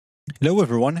Hello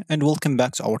everyone and welcome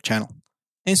back to our channel.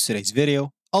 In today's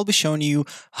video, I'll be showing you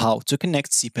how to connect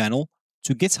cPanel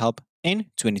to GitHub in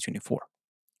 2024.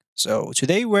 So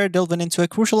today we're delving into a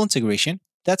crucial integration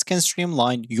that can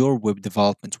streamline your web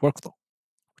development workflow,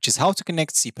 which is how to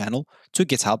connect cPanel to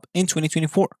GitHub in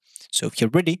 2024. So if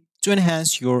you're ready to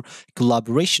enhance your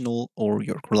collaboration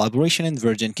and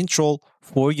version control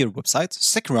for your website,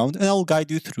 stick around and I'll guide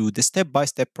you through the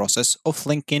step-by-step process of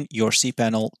linking your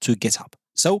cPanel to GitHub.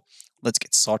 So let's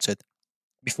get started.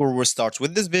 Before we start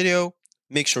with this video,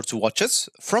 make sure to watch it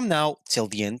from now till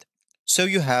the end so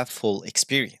you have full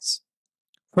experience.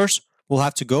 First, we'll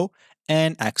have to go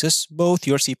and access both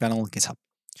your cPanel and GitHub.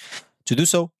 To do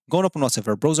so, go and open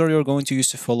whatever browser you're going to use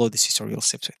to follow this tutorial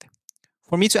step to it.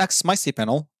 For me to access my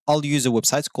cPanel, I'll use a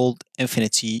website called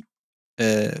Infinity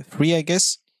Free, I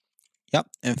guess. Yeah,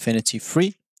 Infinity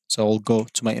Free. So I'll go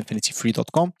to my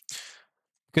infinityfree.com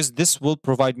because this will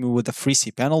provide me with a free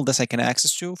cPanel that I can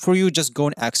access to. For you, just go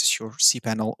and access your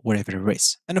cPanel wherever it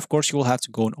is. And of course, you will have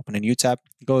to go and open a new tab.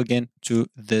 Go again to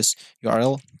this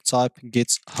URL, type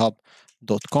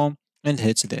github.com and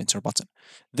hit the enter button.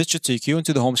 This should take you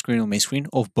into the home screen or main screen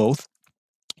of both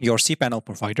your cPanel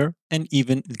provider and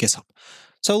even GitHub.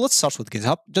 So let's start with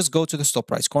GitHub. Just go to the top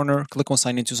right corner, click on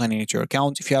sign in to sign into your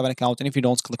account if you have an account, and if you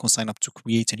don't, click on sign up to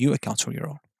create a new account for your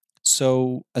own.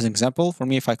 So as an example, for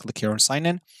me, if I click here on sign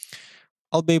in,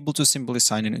 I'll be able to simply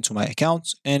sign in into my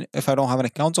account. And if I don't have an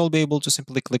account, I'll be able to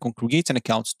simply click on create an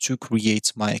account to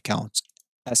create my account.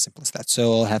 As simple as that.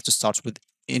 So I'll have to start with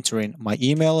entering my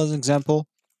email as an example.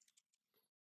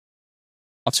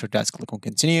 After that, click on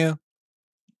continue.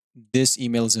 This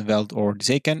email is invalid or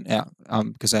taken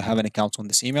because I have an account on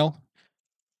this email.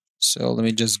 So let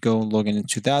me just go and log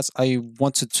into that. I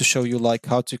wanted to show you like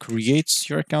how to create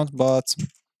your account, but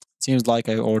it seems like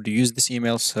I already used this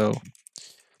email. So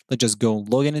let's just go and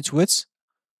log into it.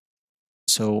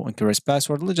 So incorrect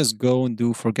password. Let's just go and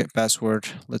do forget password.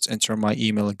 Let's enter my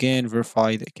email again,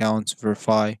 verify the account,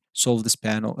 verify, solve this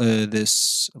panel,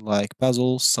 this like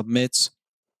puzzle, submit.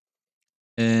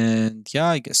 And yeah,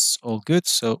 I guess all good.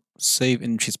 So save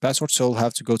and choose password. So I'll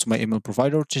have to go to my email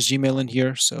provider, which is Gmail in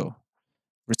here. So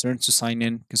return to sign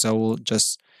in because I will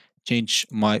just change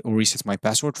or reset my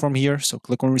password from here. So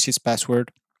click on reset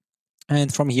password.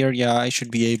 And from here, yeah, I should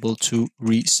be able to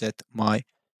reset my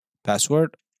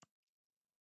password.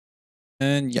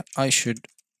 And yeah, I should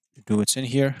do it in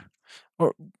here.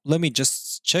 Or let me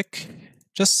just check,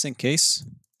 just in case,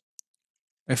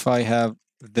 if I have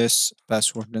this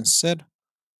password instead.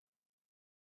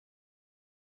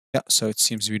 Yeah, so it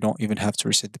seems we don't even have to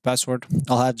reset the password.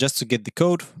 I'll have just to get the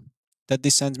code that they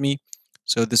send me.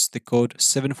 So this is the code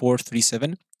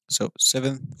 7437. So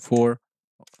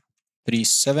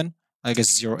 7437, I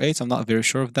guess 08. I'm not very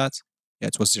sure of that. Yeah,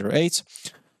 it was 08.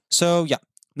 So yeah,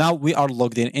 now we are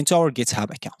logged in into our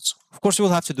GitHub accounts. Of course, we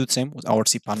will have to do the same with our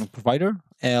cPanel provider.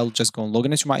 I'll just go and log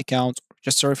in into my account,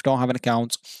 register if you don't have an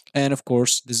account. And of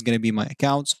course, this is going to be my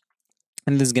account.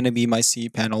 And this is going to be my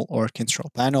cPanel or control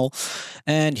panel.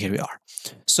 And here we are.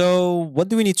 So what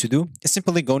do we need to do? Is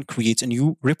simply go and create a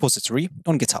new repository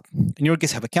on GitHub. In your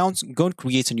GitHub account, go and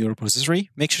create a new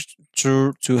repository. Make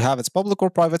sure to have it public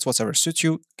or private, whatever suits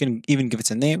you. You can even give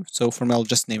it a name. So for me, I'll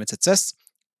just name it a test.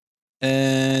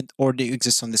 And already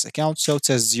exists on this account. So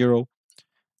test 0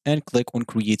 and click on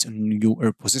create a new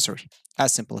repository.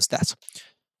 As simple as that.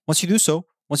 Once you do so,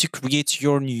 once you create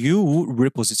your new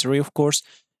repository, of course,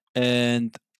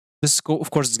 and this,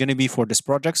 of course, is going to be for this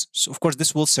project. So, of course,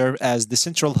 this will serve as the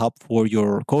central hub for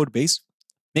your code base.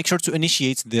 Make sure to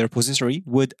initiate the repository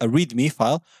with a README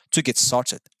file to get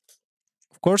started.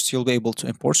 Of course, you'll be able to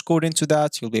import code into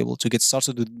that. You'll be able to get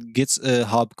started with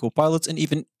GitHub Copilot and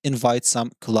even invite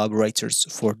some collaborators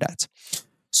for that.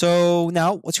 So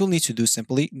now what you'll need to do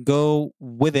simply go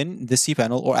within the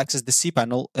cPanel or access the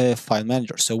cPanel file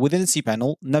manager. So within the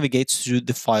cPanel, navigate to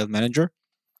the file manager.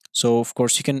 So of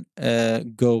course you can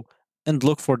go and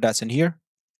look for that in here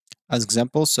as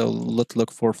example. So let's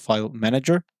look for file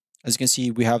manager. As you can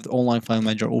see, we have the online file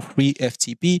manager or free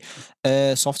FTP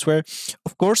software.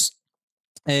 Of course,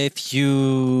 if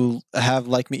you have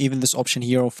like me even this option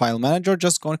here of file manager,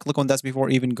 just go and click on that before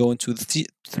even going to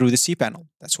through the cPanel.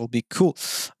 That will be cool.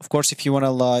 Of course, if you want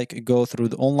to like go through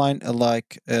the online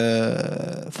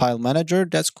file manager,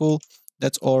 that's cool.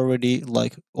 That's already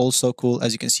like also cool,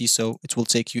 as you can see. So it will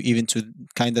take you even to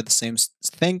kind of the same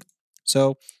thing.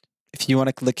 So if you want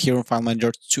to click here on file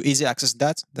manager to easy access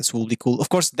that will be cool. Of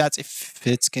course, that's if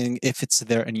it's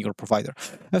there in your provider.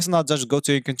 If not, just go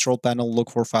to your control panel,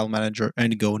 look for file manager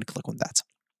and go and click on that.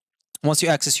 Once you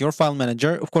access your file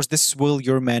manager, of course, this will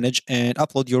you manage and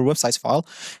upload your website file.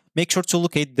 Make sure to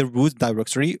locate the root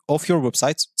directory of your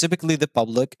website, typically the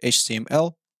public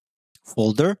HTML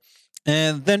folder.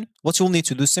 And then what you'll need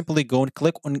to do is simply go and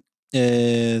click on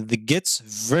the Git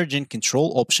version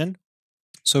control option.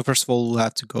 So first of all, we'll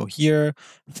have to go here.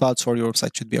 Files for your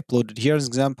website should be uploaded here as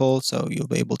an example. So you'll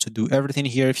be able to do everything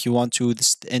here if you want to. This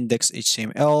is the index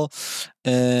HTML.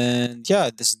 And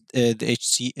yeah, this the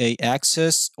HTA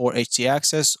access or HT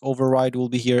access override will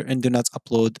be here. And do not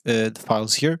upload the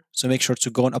files here. So make sure to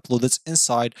go and upload it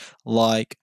inside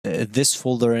like this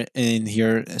folder in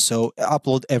here. So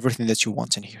upload everything that you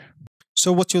want in here.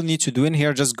 So what you'll need to do in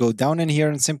here, just go down in here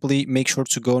and simply make sure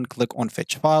to go and click on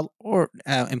fetch file or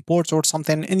import or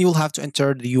something, and you'll have to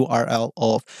enter the URL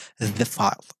of the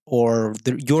file or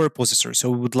your repository.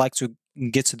 So we would like to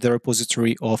get to the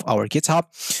repository of our GitHub.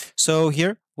 So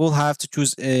here we'll have to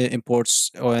choose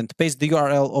imports and paste the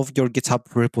URL of your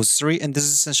GitHub repository, and this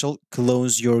is essential.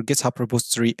 Close your GitHub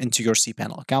repository into your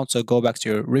cPanel account. So go back to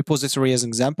your repository as an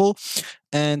example,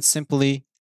 and simply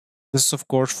this is of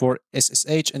course for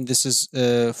SSH, and this is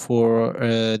of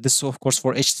course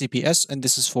for HTTPS, and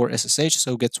this is for SSH.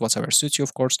 So get whatever suits you,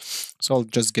 of course. So I'll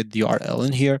just get the URL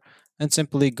in here and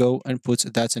simply go and put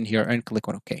that in here and click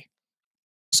on OK.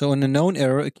 So an unknown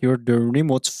error occurred the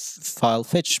remote file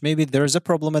fetch. Maybe there's a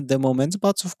problem at the moment,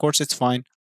 but of course it's fine.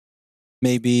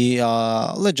 Maybe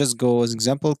let's just go as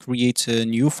example, create a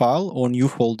new file or new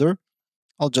folder.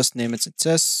 I'll just name it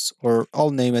tests, or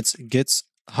I'll name it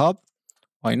GitHub.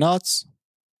 Why not?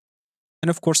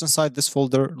 And of course, inside this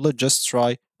folder, let's just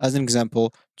try as an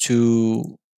example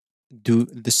to do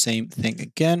the same thing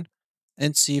again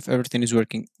and see if everything is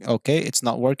working. Okay, it's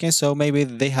not working. So maybe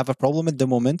they have a problem at the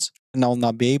moment and I'll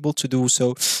not be able to do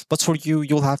so. But for you,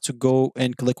 you'll have to go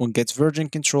and click on Get Version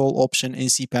Control option in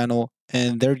cPanel.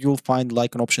 And there you'll find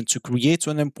like an option to create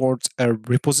and import a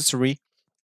repository.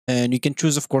 And you can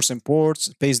choose, of course,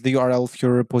 imports, paste the URL of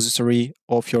your repository,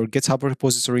 of your GitHub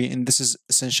repository. And this is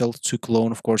essential to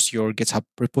clone, of course, your GitHub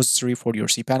repository for your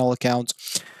cPanel account.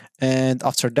 And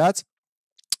after that,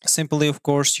 simply, of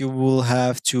course, you will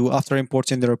have to, after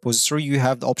importing the repository, you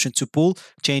have the option to pull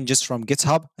changes from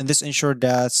GitHub, and this ensures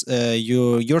that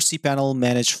your cPanel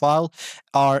managed file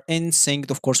are in sync,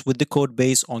 of course, with the code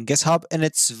base on GitHub, and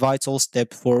it's a vital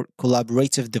step for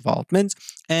collaborative development.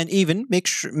 And even make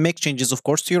changes, of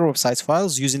course, to your website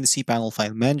files using the cPanel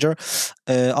file manager.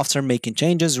 After making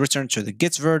changes, return to the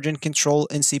Git version control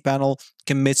in cPanel,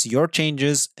 commit your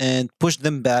changes, and push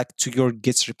them back to your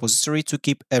Git repository to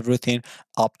keep everything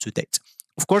up to date.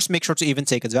 Of course, make sure to even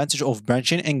take advantage of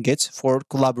branching in Git for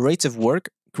collaborative work.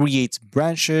 Create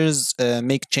branches,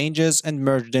 make changes, and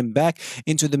merge them back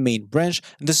into the main branch.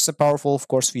 And this is a powerful, of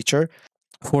course, feature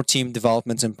for team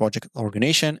development and project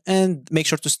organization. And make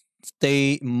sure to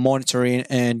stay monitoring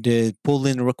and pull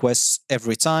in requests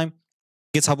every time.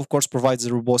 GitHub, of course, provides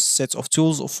a robust set of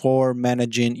tools for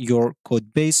managing your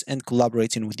code base and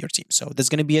collaborating with your team. So that's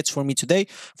going to be it for me today.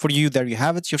 For you, there you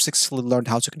have it. You've successfully learned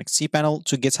how to connect cPanel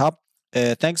to GitHub.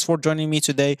 Thanks for joining me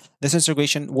today. This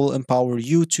integration will empower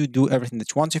you to do everything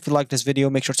that you want. If you like this video,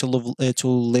 make sure to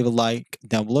leave a like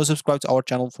down below. Subscribe to our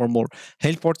channel for more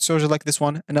helpful tutorials like this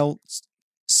one, and I'll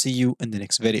see you in the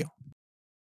next video.